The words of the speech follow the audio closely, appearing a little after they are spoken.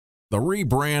The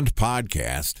Rebrand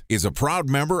Podcast is a proud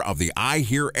member of the I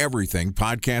Hear Everything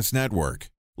Podcast Network.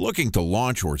 Looking to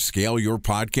launch or scale your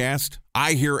podcast?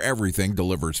 I Hear Everything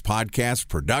delivers podcast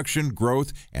production,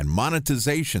 growth, and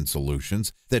monetization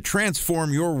solutions that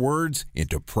transform your words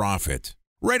into profit.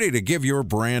 Ready to give your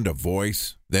brand a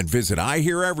voice? Then visit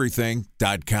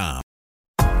iheareverything.com.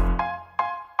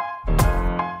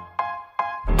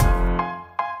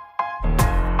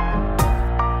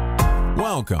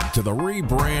 Welcome to the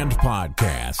Rebrand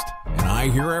Podcast, an I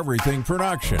Hear Everything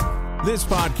production. This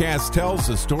podcast tells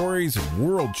the stories of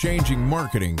world-changing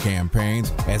marketing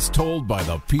campaigns as told by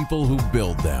the people who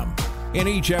build them. In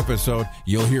each episode,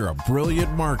 you'll hear a brilliant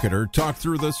marketer talk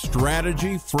through the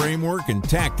strategy, framework, and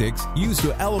tactics used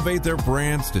to elevate their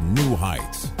brands to new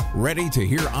heights. Ready to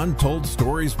hear untold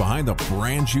stories behind the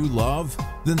brands you love?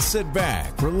 Then sit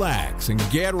back, relax, and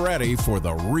get ready for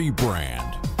the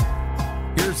rebrand.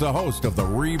 Here's the host of the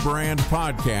Rebrand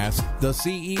Podcast, the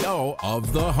CEO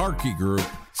of the Harkey Group,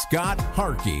 Scott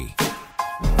Harkey.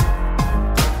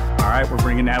 All right, we're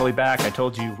bringing Natalie back. I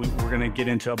told you we're going to get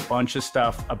into a bunch of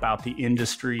stuff about the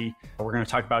industry. We're going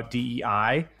to talk about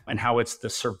DEI and how it's the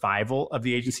survival of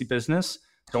the agency business.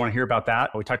 Don't want to hear about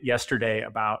that. We talked yesterday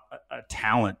about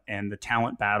talent and the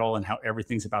talent battle and how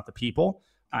everything's about the people.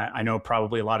 I know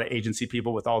probably a lot of agency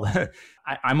people with all the,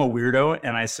 I'm a weirdo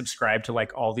and I subscribe to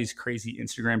like all these crazy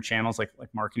Instagram channels like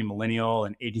Marketing Millennial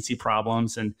and Agency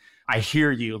Problems. And I hear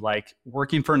you, like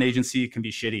working for an agency can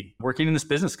be shitty. Working in this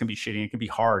business can be shitty. It can be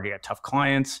hard. You got tough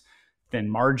clients, thin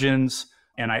margins.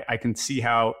 And I can see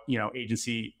how,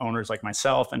 agency owners like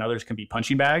myself and others can be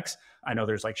punching bags. I know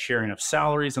there's like sharing of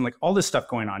salaries and like all this stuff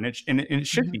going on. And it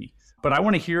should be. But I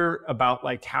want to hear about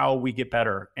like how we get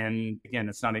better. And again,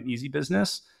 it's not an easy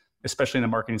business, especially in the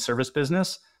marketing service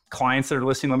business. Clients that are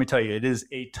listening, let me tell you, it is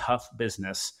a tough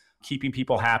business. Keeping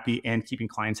people happy and keeping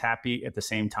clients happy at the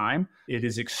same time. It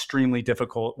is extremely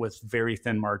difficult with very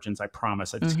thin margins, I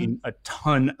promise. I've seen a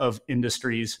ton of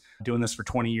industries doing this for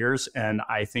 20 years, and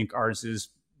I think ours is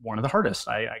one of the hardest.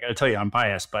 I got to tell you, I'm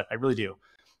biased, but I really do.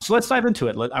 So let's dive into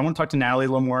it. I want to talk to Natalie a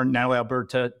little more. Natalie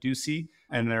Alberta Dusey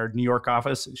in their New York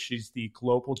office. She's the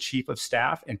Global Chief of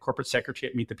Staff and Corporate Secretary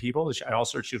at Meet the People. She's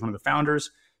one of the founders.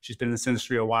 She's been in this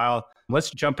industry a while. Let's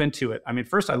jump into it.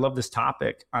 First, I love this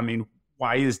topic.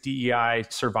 Why is DEI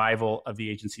survival of the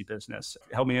agency business?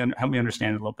 Help me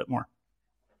understand it a little bit more.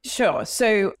 Sure.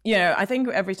 So, I think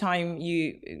every time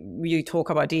you talk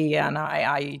about DEI and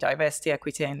i.e. diversity,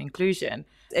 equity, and inclusion,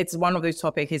 it's one of those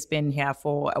topics has been here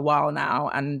for a while now,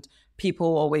 and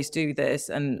people always do this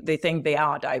and they think they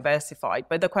are diversified.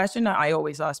 But the question that I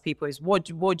always ask people is, what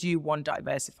do you want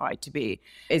diversified to be?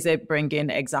 Is it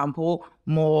bringing example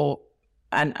more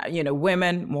and,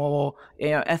 women, more,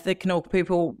 ethnic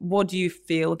people? What do you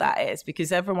feel that is?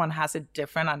 Because everyone has a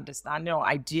different understanding or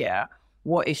idea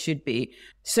what it should be.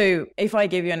 So if I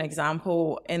give you an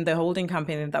example, in the holding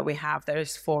company that we have,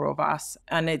 there's 4 of us,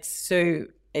 and it's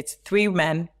 3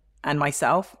 men and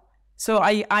myself. So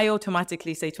I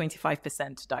automatically say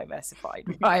 25% diversified,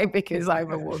 right? Because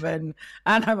I'm a woman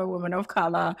and I'm a woman of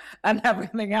color and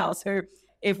everything else. So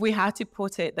if we had to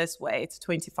put it this way, it's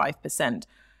 25%.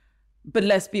 But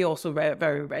let's be also very,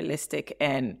 very realistic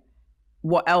in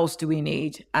what else do we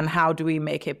need and how do we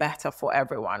make it better for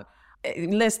everyone?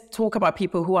 Let's talk about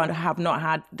people who have not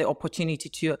had the opportunity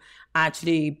to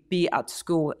actually be at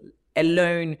school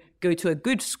alone, go to a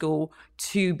good school,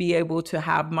 to be able to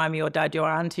have mommy or daddy or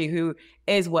auntie who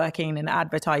is working in the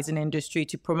advertising industry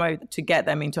to get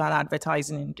them into an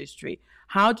advertising industry.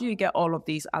 How do you get all of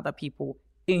these other people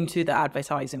into the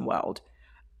advertising world?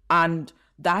 And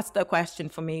that's the question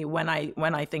for me when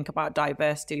I think about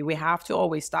diversity. We have to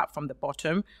always start from the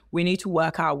bottom. We need to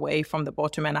work our way from the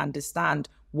bottom and understand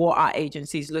what our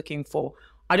agency is looking for.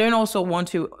 I don't also want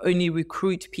to only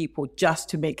recruit people just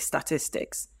to make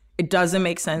statistics. It doesn't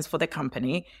make sense for the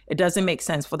company. It doesn't make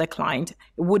sense for the client.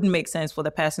 It wouldn't make sense for the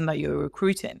person that you're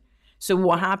recruiting. So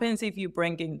what happens if you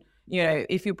bring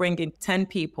in 10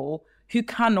 people who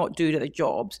cannot do the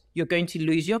jobs, you're going to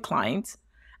lose your clients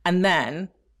and then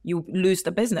you lose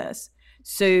the business.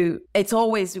 So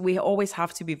we always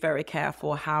have to be very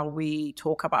careful how we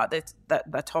talk about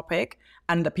the topic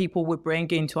and the people we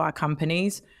bring into our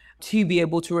companies to be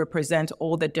able to represent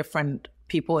all the different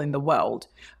people in the world.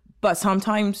 But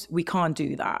sometimes we can't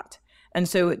do that. And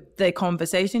so the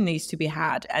conversation needs to be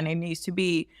had, and it needs to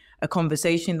be a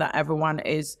conversation that everyone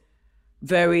is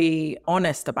very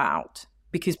honest about,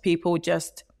 because people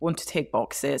just want to take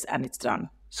boxes and it's done.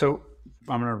 So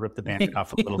I'm going to rip the Band-Aid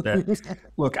off a little bit.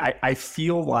 Look, I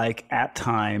feel like at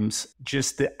times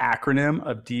just the acronym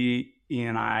of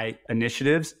DE&I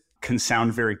initiatives can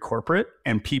sound very corporate,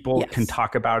 and people can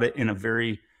talk about it in a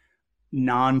very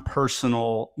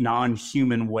non-personal,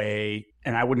 non-human way.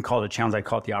 And I wouldn't call it a challenge, I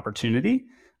call it the opportunity.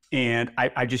 And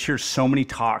I just hear so many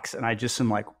talks, and I just am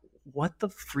like, what the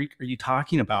freak are you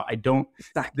talking about? I don't,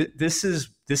 this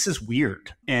is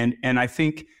weird. And I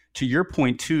think to your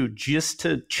point too, just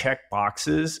to check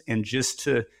boxes and just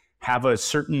to have a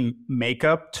certain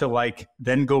makeup to like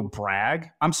then go brag.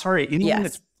 I'm sorry, anyone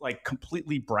that's like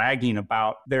completely bragging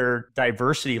about their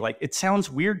diversity, like it sounds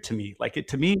weird to me. Like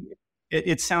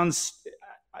it sounds,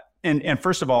 and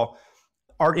first of all,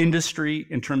 our industry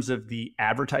in terms of the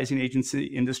advertising agency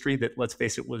industry that, let's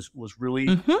face it, was really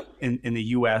in the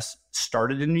US,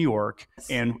 started in New York.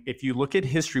 And if you look at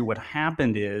history, what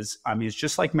happened is, I mean, it's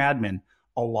just like Mad Men.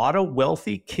 A lot of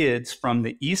wealthy kids from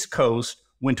the East Coast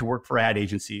went to work for ad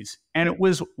agencies, and it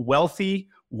was wealthy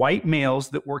white males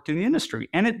that worked in the industry.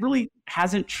 And it really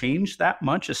hasn't changed that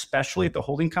much, especially at the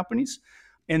holding companies.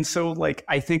 And so like,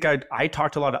 I think I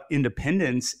talked to a lot of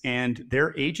independents, and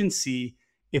their agency,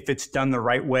 if it's done the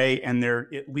right way and they're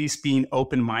at least being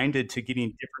open-minded to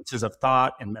getting differences of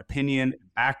thought and opinion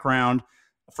and background,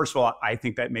 first of all, I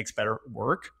think that makes better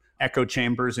work. Echo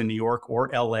chambers in New York or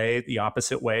LA, the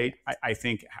opposite way. I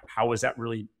think how is that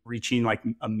really reaching like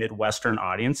a Midwestern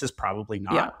audience is probably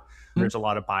not. Yeah. There's a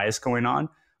lot of bias going on.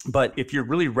 But if you're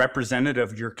really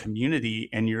representative of your community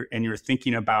and you're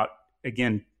thinking about,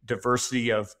 again,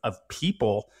 diversity of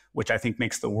people, which I think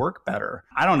makes the work better.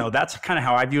 I don't know. That's kind of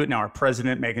how I view it now. Our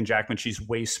president, Megan Jackman, she's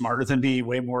way smarter than me,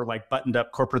 way more like buttoned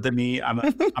up corporate than me. I'm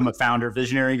a founder,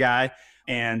 visionary guy.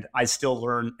 And I still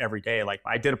learn every day. Like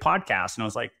I did a podcast and I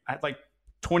was like, I had like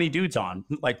 20 dudes on,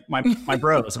 like my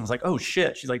bros. And I was like, oh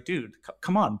shit. She's like, dude,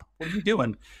 come on. What are you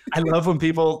doing? I love when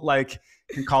people like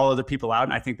can call other people out.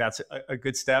 And I think that's a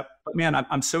good step. But man,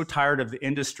 I'm so tired of the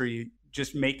industry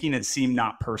just making it seem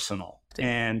not personal.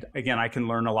 And again, I can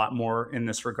learn a lot more in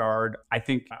this regard. I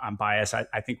think I'm biased.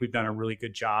 I think we've done a really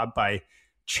good job by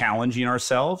challenging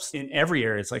ourselves in every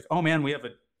area. It's like, oh man, we have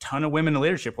a ton of women in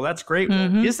leadership. Well, that's great.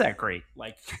 Well, is that great?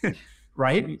 Like,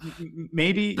 right?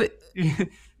 Maybe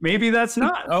that's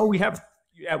not. Oh, we have,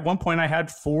 at one point I had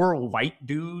 4 white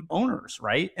dude owners,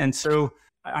 right? And so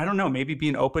I don't know, maybe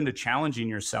being open to challenging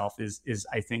yourself is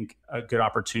I think a good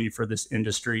opportunity for this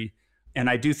industry. And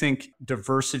I do think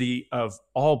diversity of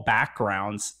all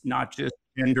backgrounds, not just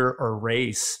gender or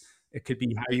race, it could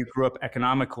be how you grew up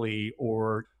economically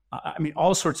or I mean,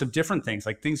 all sorts of different things,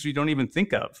 like things we don't even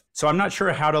think of. So I'm not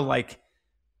sure how to like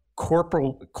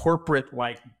corporate,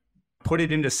 like put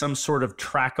it into some sort of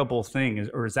trackable thing.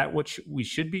 Or is that what we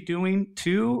should be doing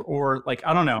too? Or like,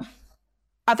 I don't know.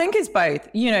 I think it's both.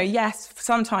 Yes,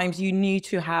 sometimes you need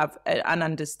to have an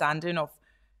understanding of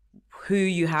who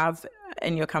you have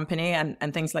in your company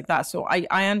and things like that. So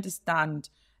I understand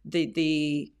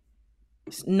the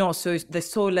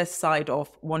soulless side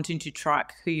of wanting to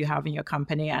track who you have in your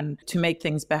company and to make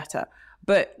things better.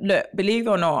 But look, believe it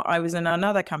or not, I was in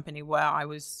another company where I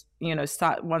was,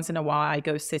 once in a while I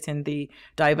go sit in the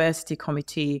diversity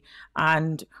committee.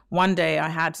 And one day I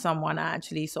had someone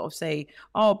actually sort of say,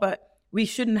 oh, but we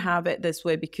shouldn't have it this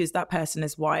way because that person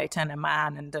is white and a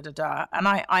man and da-da-da. And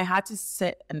I had to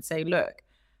sit and say, look,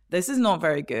 this is not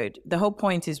very good. The whole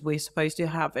point is we're supposed to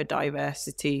have a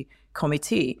diversity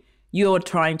committee. You're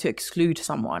trying to exclude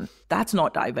someone. That's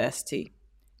not diversity.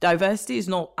 Diversity is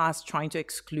not us trying to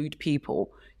exclude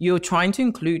people. You're trying to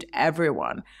include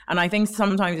everyone. And I think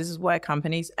sometimes this is where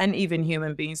companies and even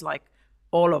human beings like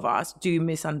all of us do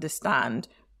misunderstand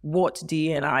what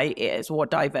D&I is,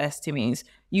 what diversity means.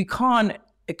 You can't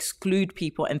exclude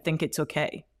people and think it's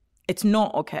okay. It's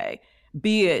not okay.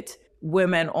 Be it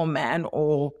women or men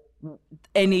or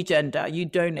any gender, you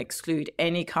don't exclude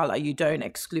any color, you don't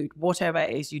exclude whatever it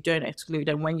is, you don't exclude.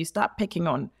 And when you start picking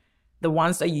on the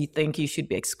ones that you think you should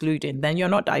be excluding, then you're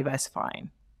not diversifying.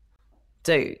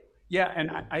 So yeah,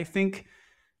 and I think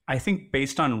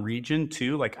based on region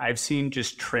too, like I've seen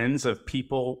just trends of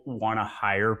people want to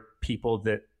hire people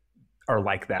that are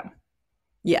like them.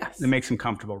 Yes. It makes them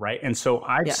comfortable, right? And so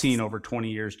I've seen over 20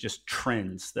 years just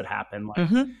trends that happen. Like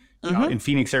in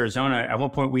Phoenix, Arizona, at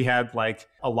one point we had like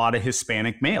a lot of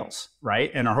Hispanic males,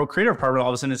 right? And our whole creative department,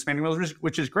 all of a sudden Hispanic males,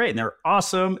 which is great. And they're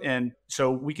awesome. And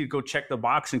so we could go check the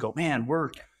box and go, man, we're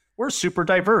super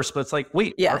diverse. But it's like,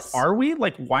 wait, are we?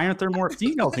 Like, why aren't there more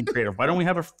females in creative? Why don't we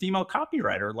have a female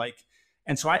copywriter? Like,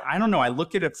 and so I don't know. I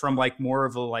look at it from like more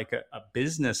of a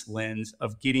business lens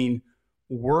of getting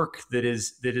work that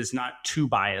is not too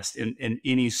biased in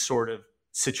any sort of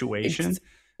situation.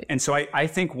 And so I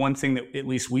think one thing that at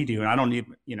least we do, and I don't need,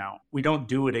 we don't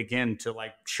do it again to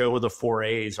like show the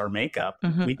 4As our makeup.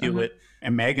 We do it.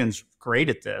 And Megan's great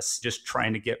at this, just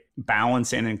trying to get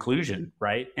balance and inclusion,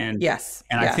 right? And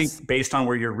I think based on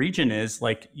where your region is,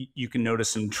 like you can notice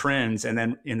some trends, and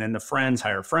then the friends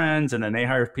hire friends, and then they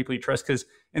hire people you trust. Because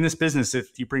in this business,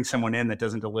 if you bring someone in that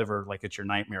doesn't deliver, like it's your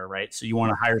nightmare, right? So you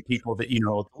want to hire people that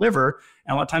will deliver.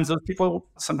 And a lot of times those people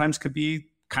sometimes could be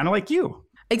kind of like you.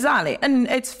 Exactly. And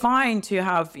it's fine to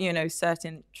have,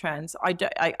 certain trends.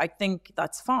 I think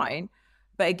that's fine.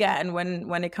 But again,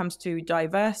 when it comes to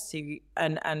diversity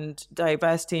and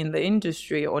diversity in the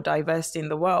industry or diversity in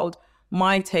the world,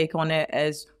 my take on it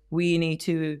is we need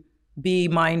to be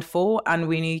mindful and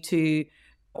we need to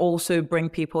also bring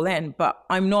people in. But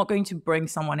I'm not going to bring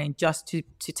someone in just to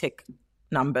tick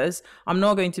numbers. I'm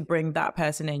not going to bring that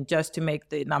person in just to make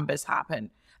the numbers happen.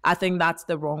 I think that's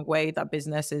the wrong way that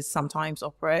businesses sometimes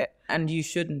operate, and you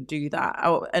shouldn't do that.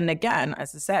 And again,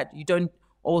 as I said, you don't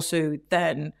also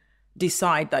then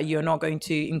decide that you're not going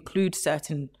to include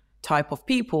certain type of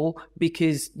people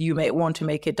because you may want to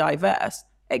make it diverse.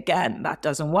 Again, that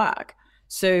doesn't work.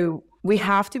 So we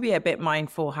have to be a bit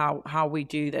mindful how we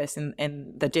do this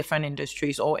in the different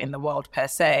industries or in the world per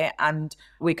se. And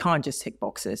we can't just tick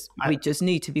boxes. We just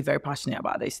need to be very passionate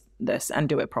about this and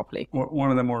do it properly.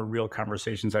 One of the more real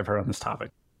conversations I've heard on this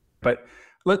topic. But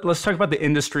let's talk about the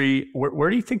industry. Where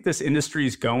do you think this industry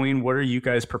is going? What are you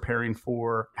guys preparing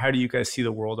for? How do you guys see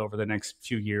the world over the next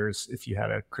few years if you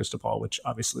had a crystal ball, which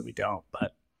obviously we don't,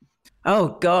 but.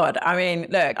 Oh, God. I mean,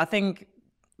 look, I think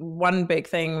one big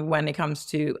thing when it comes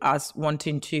to us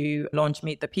wanting to launch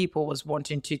Meet the People was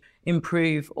wanting to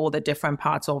improve all the different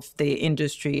parts of the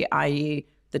industry, i.e.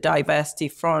 the diversity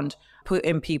front, put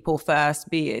in people first,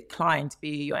 be it clients,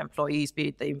 be it your employees, be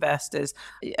it the investors.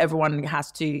 Everyone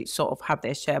has to sort of have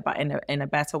their share, but in a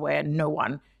better way, and no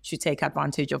one should take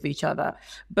advantage of each other.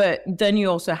 But then you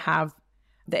also have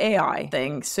the AI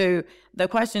thing. So the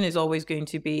question is always going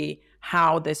to be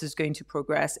how this is going to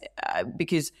progress,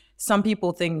 because some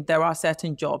people think there are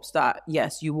certain jobs that,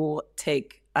 yes, you will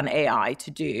take an AI to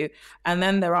do. And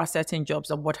then there are certain jobs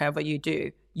that whatever you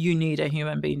do, you need a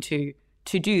human being to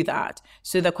do that.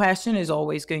 So the question is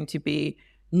always going to be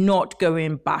not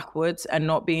going backwards and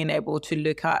not being able to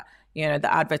look at, the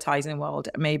advertising world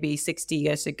maybe 60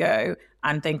 years ago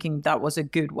and thinking that was a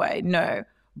good way. No.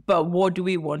 But what do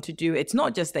we want to do? It's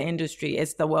not just the industry,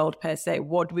 it's the world per se.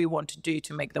 What do we want to do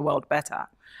to make the world better?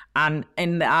 And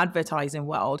in the advertising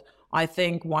world, I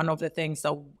think one of the things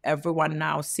that everyone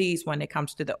now sees when it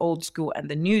comes to the old school and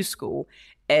the new school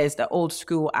is the old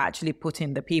school actually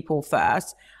putting the people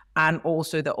first, and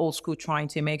also the old school trying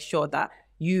to make sure that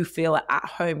you feel at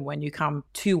home when you come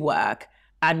to work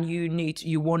and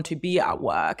you want to be at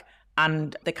work,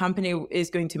 and the company is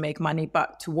going to make money,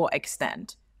 but to what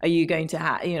extent? Are you going to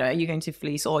are you going to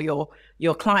fleece all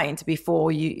your clients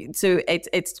before you? So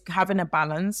it's having a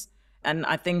balance. And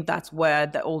I think that's where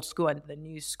the old school and the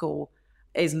new school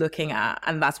is looking at.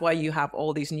 And that's why you have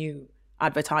all these new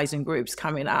advertising groups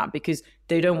coming out, because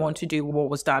they don't want to do what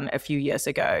was done a few years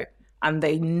ago. And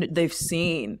they've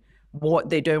seen what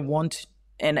they don't want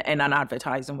in an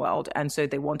advertising world. And so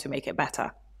they want to make it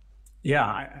better.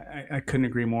 Yeah, I couldn't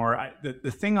agree more.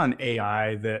 The thing on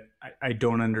AI that I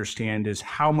don't understand is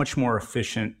how much more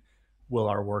efficient will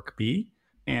our work be?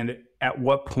 And at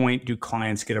what point do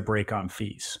clients get a break on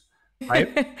fees?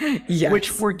 Right? Yes.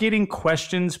 Which we're getting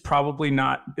questions, probably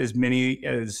not as many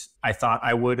as I thought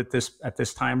I would at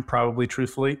this time, probably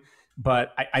truthfully,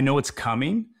 but I know it's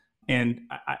coming. And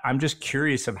I'm just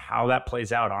curious of how that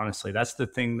plays out, honestly. That's the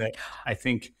thing that I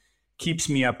think keeps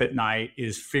me up at night,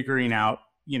 is figuring out,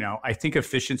 I think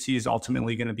efficiency is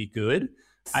ultimately going to be good.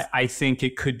 I think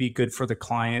it could be good for the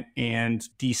client and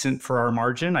decent for our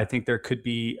margin. I think there could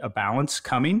be a balance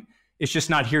coming. It's just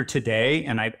not here today.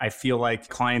 And I feel like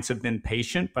clients have been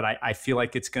patient, but I feel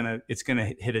like it's gonna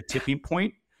hit a tipping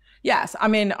point. Yes. I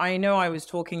mean, I know I was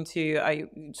talking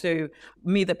so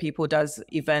Meet the People does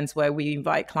events where we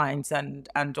invite clients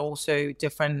and also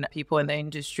different people in the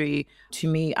industry to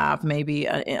meet up, maybe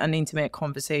an intimate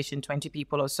conversation, 20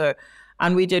 people or so.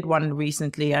 And we did one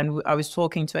recently, and I was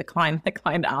talking to a client. The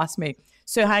client asked me,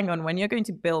 so hang on, when you're going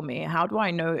to bill me, how do I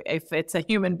know if it's a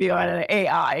human being or an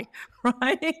AI,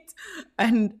 right?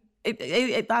 And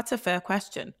that's a fair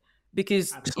question,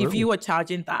 because Absolutely. If you were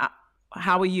charging that,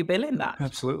 how are you billing that?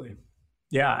 Absolutely.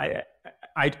 Yeah,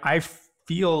 I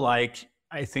feel like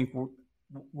I think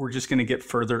we're just going to get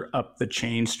further up the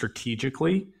chain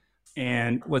strategically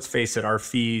And let's face it, our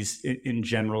fees in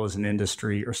general as an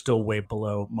industry are still way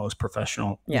below most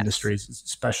professional industries,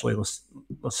 especially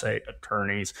let's say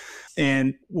attorneys.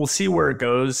 And we'll see where it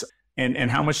goes.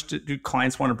 And how much do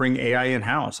clients want to bring AI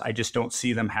in-house? I just don't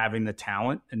see them having the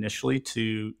talent initially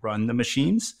to run the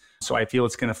machines. So I feel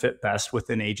it's going to fit best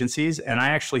within agencies. And I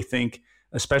actually think,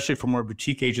 especially for more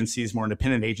boutique agencies, more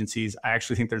independent agencies, I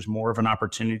actually think there's more of an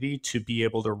opportunity to be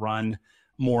able to run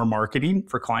more marketing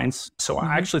for clients. So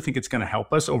I actually think it's going to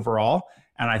help us overall.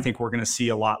 And I think we're going to see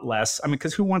a lot less. I mean,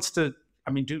 because who wants to,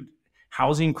 dude,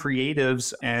 housing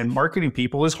creatives and marketing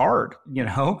people is hard,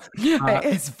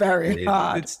 it's very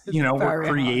hard. We're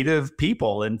creative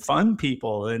people and fun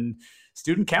people and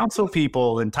student council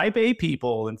people and type A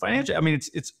people and financial.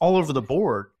 It's all over the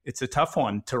board. It's a tough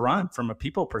one to run from a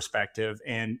people perspective.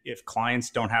 And if clients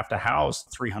don't have to house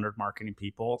 300 marketing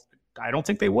people, I don't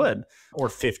think they would, or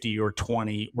 50 or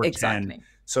 20 or 10.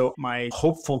 So my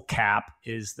hopeful cap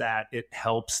is that it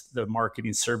helps the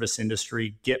marketing service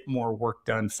industry get more work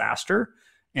done faster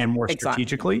and more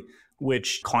strategically,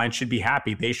 which clients should be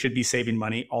happy. They should be saving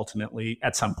money ultimately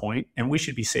at some point, and we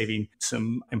should be saving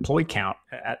some employee count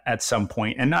at some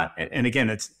point. And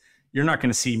again, you're not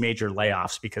going to see major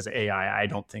layoffs because of AI, I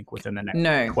don't think, within the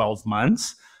next 12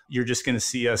 months. You're just going to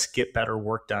see us get better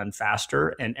work done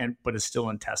faster, but it's still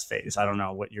in test phase. I don't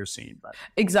know what you're seeing, but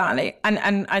exactly.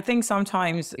 And I think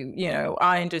sometimes,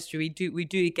 our industry, we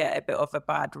do get a bit of a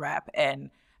bad rep, and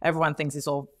everyone thinks it's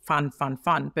all fun.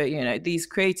 But, these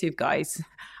creative guys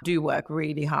do work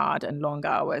really hard and long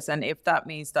hours. And if that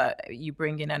means that you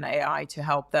bring in an AI to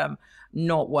help them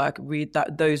not work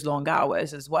those long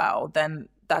hours as well, then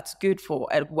that's good for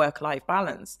a work-life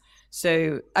balance.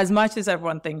 So as much as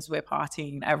everyone thinks we're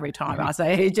partying every time as an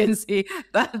agency,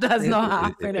 that does not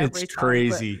happen every time. It's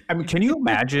crazy. Can you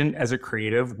imagine as a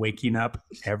creative waking up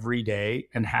every day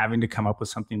and having to come up with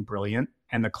something brilliant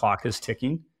and the clock is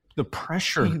ticking? The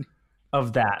pressure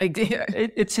of that,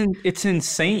 it's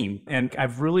insane. And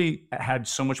I've really had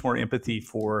so much more empathy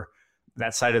for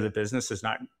that side of the business, is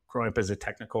not growing up as a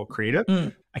technical creative.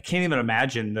 I can't even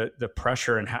imagine the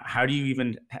pressure and how do you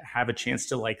even have a chance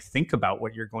to think about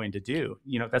what you're going to do?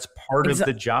 That's part of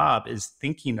the job, is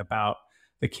thinking about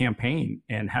the campaign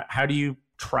and how do you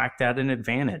track that in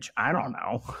advantage? I don't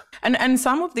know. And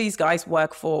some of these guys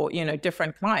work for,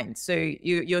 different clients. So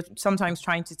you're sometimes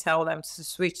trying to tell them to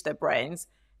switch their brains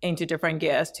into different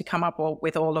gears to come up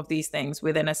with all of these things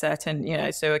within a certain,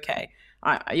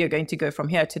 you're going to go from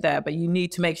here to there, but you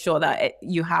need to make sure that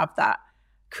you have that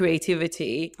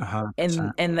creativity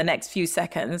in the next few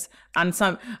seconds. And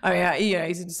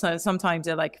sometimes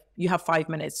they're like, you have 5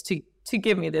 minutes to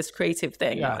give me this creative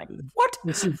thing. Yeah. Like, what?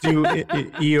 This is do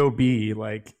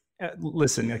EOB.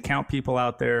 Listen, account people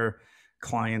out there,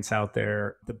 clients out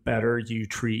there, the better you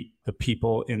treat the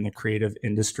people in the creative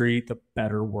industry, the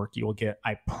better work you will get.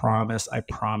 I promise.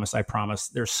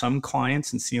 There's some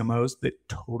clients and CMOs that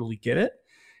totally get it,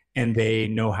 and they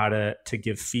know how to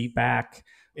give feedback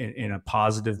in a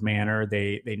positive manner.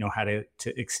 They know how to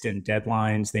extend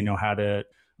deadlines. They know how to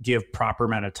give proper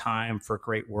amount of time for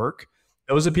great work.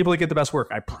 Those are the people that get the best work.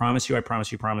 I promise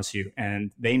you.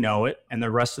 And they know it. And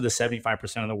the rest of the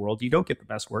 75% of the world, you don't get the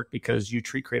best work because you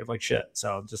treat creative like shit.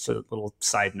 So just a little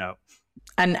side note.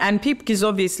 And people, because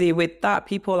obviously with that,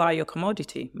 people are your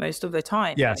commodity most of the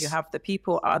time. Yes. You have the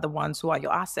people are the ones who are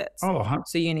your assets.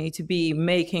 So you need to be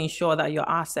making sure that your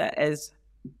asset is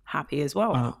happy as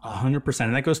well. 100%.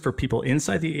 And that goes for people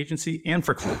inside the agency and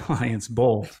for clients,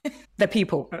 both. The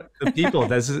people.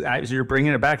 You're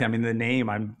bringing it back. The name,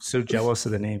 I'm so jealous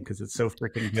of the name because it's so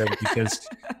freaking good, because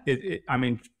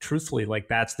truthfully,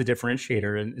 that's the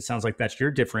differentiator. And it sounds like that's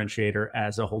your differentiator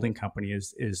as a holding company,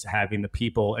 is having the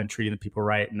people and treating the people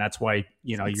right. And that's why,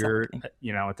 you're,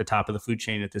 at the top of the food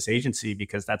chain at this agency,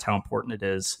 because that's how important it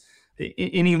is.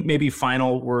 Any maybe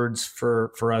final words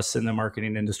for us in the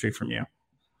marketing industry from you?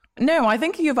 No, I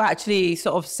think you've actually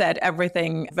sort of said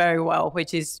everything very well,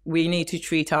 which is we need to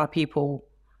treat our people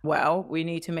well. We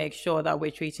need to make sure that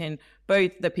we're treating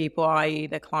both the people, i.e.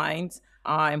 the clients,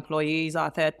 our employees, our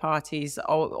third parties,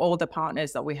 all the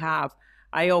partners that we have.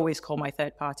 I always call my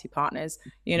third party partners,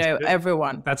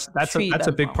 everyone. That's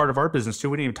a big part of our business too.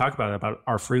 We didn't even talk about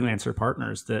our freelancer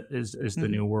partners. That is the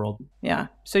new world. Yeah.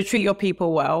 So treat your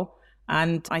people well.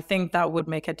 And I think that would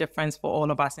make a difference for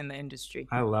all of us in the industry.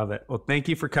 I love it. Well, thank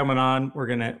you for coming on. We're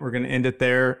gonna end it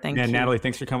there. Thank you. Natalie,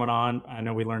 thanks for coming on. I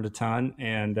know we learned a ton,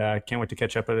 and can't wait to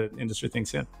catch up at an industry thing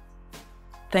soon.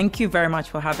 Thank you very much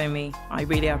for having me. I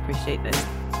really appreciate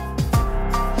this.